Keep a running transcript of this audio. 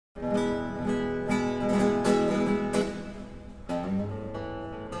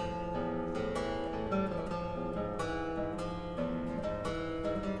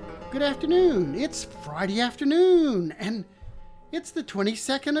Good afternoon. It's Friday afternoon, and it's the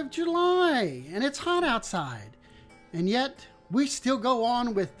 22nd of July, and it's hot outside. And yet, we still go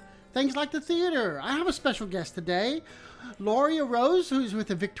on with things like the theater. I have a special guest today, Loria Rose, who's with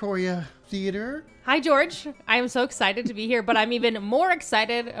the Victoria Theater. Hi, George. I am so excited to be here, but I'm even more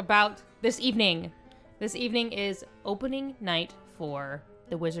excited about this evening. This evening is opening night for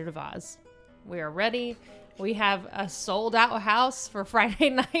The Wizard of Oz. We are ready. We have a sold-out house for Friday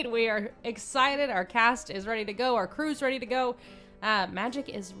night. We are excited. Our cast is ready to go. Our crew's ready to go. Magic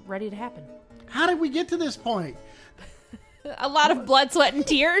is ready to happen. How did we get to this point? A lot of blood, sweat, and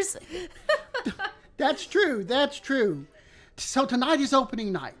tears. That's true. That's true. So tonight is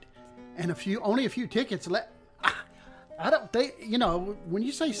opening night, and only a few tickets left. I don't think, when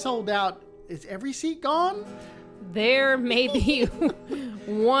you say sold out, is every seat gone? There may be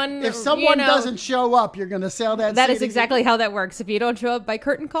one. If someone doesn't show up, you're going to sell that seat. That is exactly how that works. If you don't show up by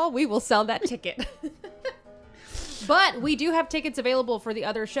curtain call, we will sell that ticket. But we do have tickets available for the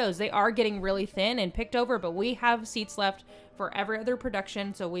other shows. They are getting really thin and picked over, but we have seats left for every other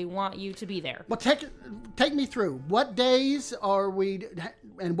production, so we want you to be there. Well, take me through. What days are we,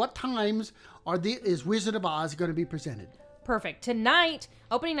 and what times is Wizard of Oz going to be presented? Perfect. Tonight,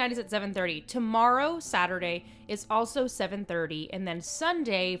 opening night is at 7:30. Tomorrow, Saturday, is also 7:30. And then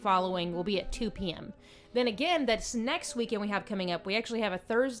Sunday following will be at 2 p.m. Then again, that's next weekend we have coming up. We actually have a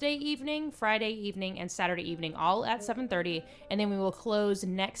Thursday evening, Friday evening, and Saturday evening, all at 7:30. And then we will close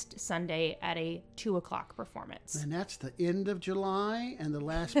next Sunday at a 2 o'clock performance. And that's the end of July and the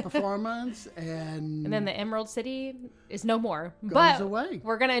last performance. And then the Emerald City is no more. Goes away.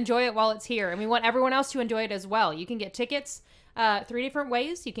 We're going to enjoy it while it's here. And we want everyone else to enjoy it as well. You can get tickets 3 different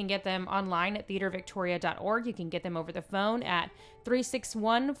ways. You can get them online at theatervictoria.org. You can get them over the phone at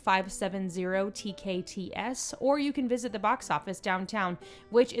 361-570-TKTS, or you can visit the box office downtown,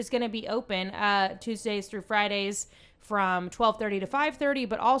 which is going to be open Tuesdays through Fridays from 12:30 to 5:30,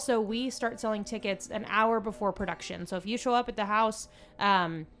 but also we start selling tickets an hour before production. So if you show up at the house,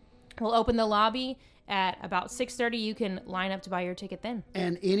 we'll open the lobby at about 6:30. You can line up to buy your ticket then.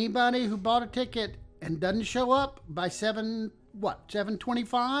 And anybody who bought a ticket and doesn't show up by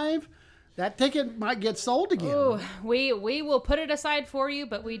 7:25, that ticket might get sold again. Ooh, we will put it aside for you,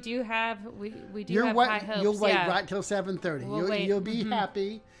 but we do have high hopes. You'll wait right till 7:30. You'll be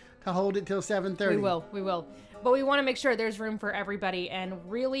happy to hold it till 7:30. We will. But we want to make sure there's room for everybody, and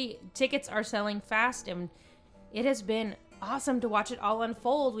really, tickets are selling fast, and it has been awesome to watch it all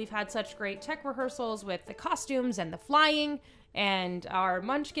unfold. We've had such great tech rehearsals with the costumes and the flying, and our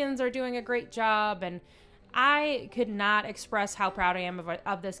munchkins are doing a great job, and I could not express how proud I am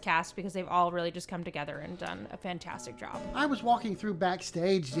of this cast, because they've all really just come together and done a fantastic job. I was walking through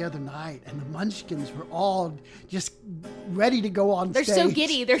backstage the other night, and the munchkins were all just ready to go on stage. They're so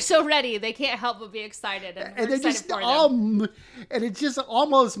giddy. They're so ready. They can't help but be excited. And they're just and it's just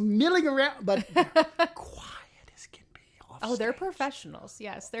almost milling around, but quiet as can be. Oh, they're professionals.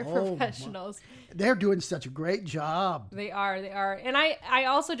 Yes, they're professionals. They're doing such a great job. They are. And I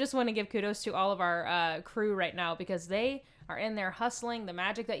also just want to give kudos to all of our crew right now, because they are in there hustling. The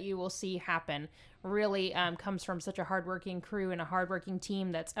magic that you will see happen really comes from such a hardworking crew and a hardworking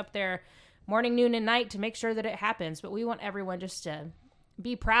team that's up there morning, noon, and night to make sure that it happens. But we want everyone just to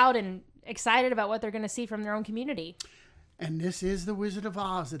be proud and excited about what they're going to see from their own community. And this is the Wizard of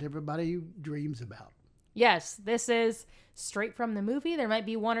Oz that everybody dreams about. Yes, this is straight from the movie. There might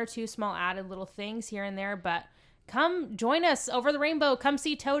be one or two small added little things here and there, but come join us over the rainbow. Come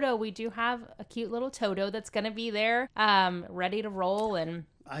see Toto. We do have a cute little Toto that's going to be there, ready to roll, and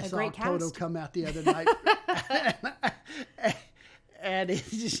I saw great Toto cast. come out the other night, and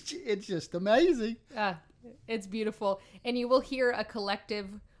it's just amazing. It's beautiful, and you will hear a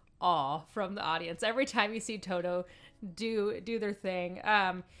collective awe from the audience every time you see Toto do their thing.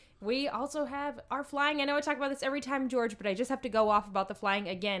 We also have our flying. I know I talk about this every time, George, but I just have to go off about the flying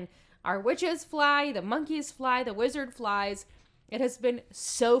again. Our witches fly, the monkeys fly, the wizard flies. It has been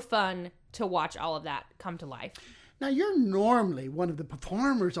so fun to watch all of that come to life. Now, you're normally one of the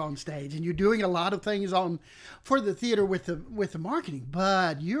performers on stage, and you're doing a lot of things for the theater with the marketing,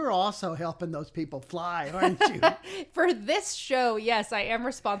 but you're also helping those people fly, aren't you? For this show, yes, I am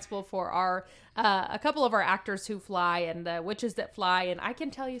responsible for a couple of our actors who fly and the witches that fly, and I can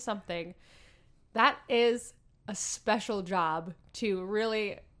tell you something. That is a special job, to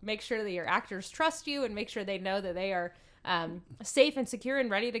really make sure that your actors trust you and make sure they know that they are safe and secure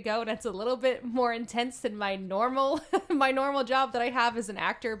and ready to go. And it's a little bit more intense than my normal job that I have as an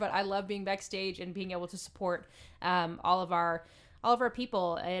actor, but I love being backstage and being able to support all of our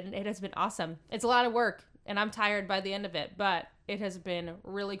people, and it has been awesome. It's a lot of work. and I'm tired by the end of it, but it has been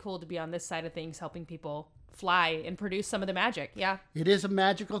really cool to be on this side of things, helping people fly and produce some of the magic. Yeah. It is a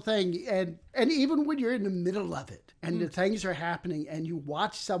magical thing. And even when you're in the middle of it and the things are happening and you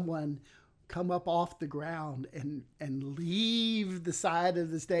watch someone come up off the ground and leave the side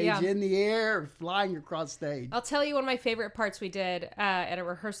of the stage in the air, flying across stage. I'll tell you, one of my favorite parts we did at a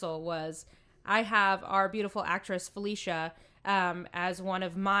rehearsal was I have our beautiful actress Felicia as one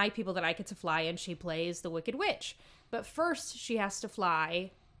of my people that I get to fly, and she plays the Wicked Witch. But first she has to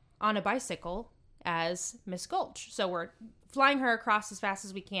fly on a bicycle as Miss Gulch. So we're flying her across as fast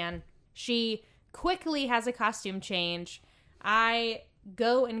as we can. She quickly has a costume change. I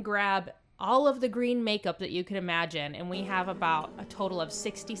go and grab all of the green makeup that you could imagine, and we have about a total of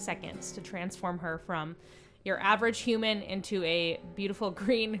 60 seconds to transform her from your average human into a beautiful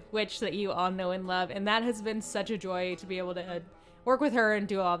green witch that you all know and love. And that has been such a joy to be able to work with her and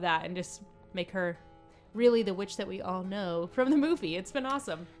do all of that and just make her really the witch that we all know from the movie. It's been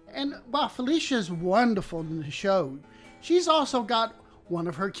awesome. And while Felicia's wonderful in the show, she's also got one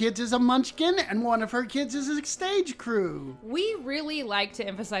of her kids is a munchkin and one of her kids is a stage crew. We really like to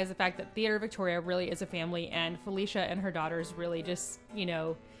emphasize the fact that Theater Victoria really is a family, and Felicia and her daughters really just,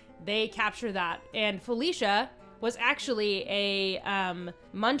 they capture that. And Felicia was actually a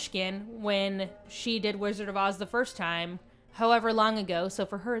munchkin when she did Wizard of Oz the first time, however long ago. So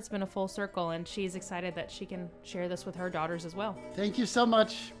for her, it's been a full circle, and she's excited that she can share this with her daughters as well. Thank you so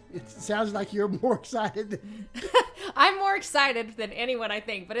much. It sounds like you're more excited. I'm more excited than anyone, I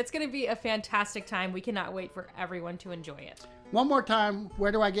think, but it's going to be a fantastic time. We cannot wait for everyone to enjoy it. One more time,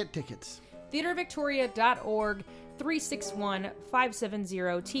 where do I get tickets? TheaterVictoria.org,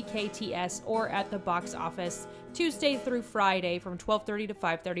 361-570-TKTS, or at the box office Tuesday through Friday from 12:30 to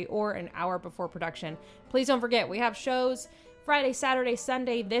 5:30, or an hour before production. Please don't forget, we have shows Friday, Saturday,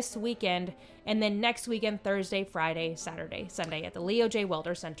 Sunday this weekend, and then next weekend, Thursday, Friday, Saturday, Sunday at the Leo J.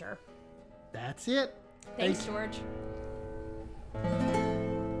 Welder Center. That's it. Thanks, George.